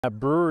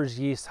Brewer's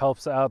yeast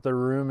helps out the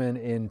rumen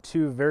in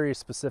two very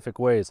specific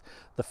ways.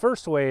 The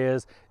first way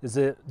is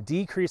it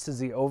decreases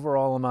the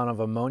overall amount of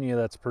ammonia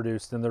that's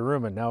produced in the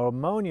rumen. Now,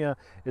 ammonia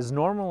is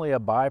normally a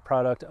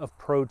byproduct of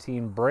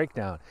protein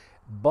breakdown,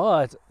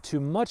 but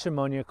too much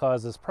ammonia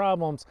causes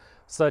problems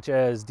such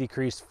as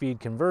decreased feed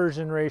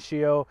conversion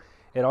ratio.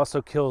 It also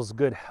kills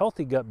good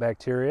healthy gut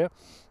bacteria.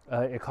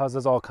 It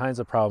causes all kinds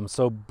of problems.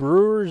 So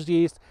brewer's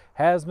yeast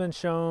has been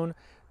shown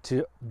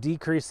to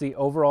decrease the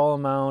overall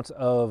amount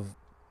of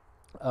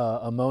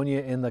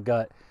ammonia in the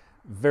gut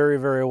very,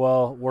 very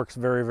well. Works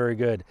very, very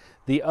good.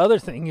 The other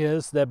thing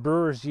is that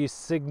brewer's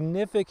yeast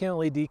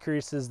significantly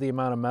decreases the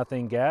amount of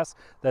methane gas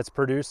that's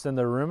produced in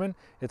the rumen.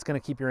 It's going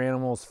to keep your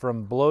animals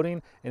from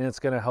bloating, and it's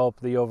going to help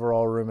the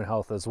overall rumen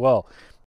health as well.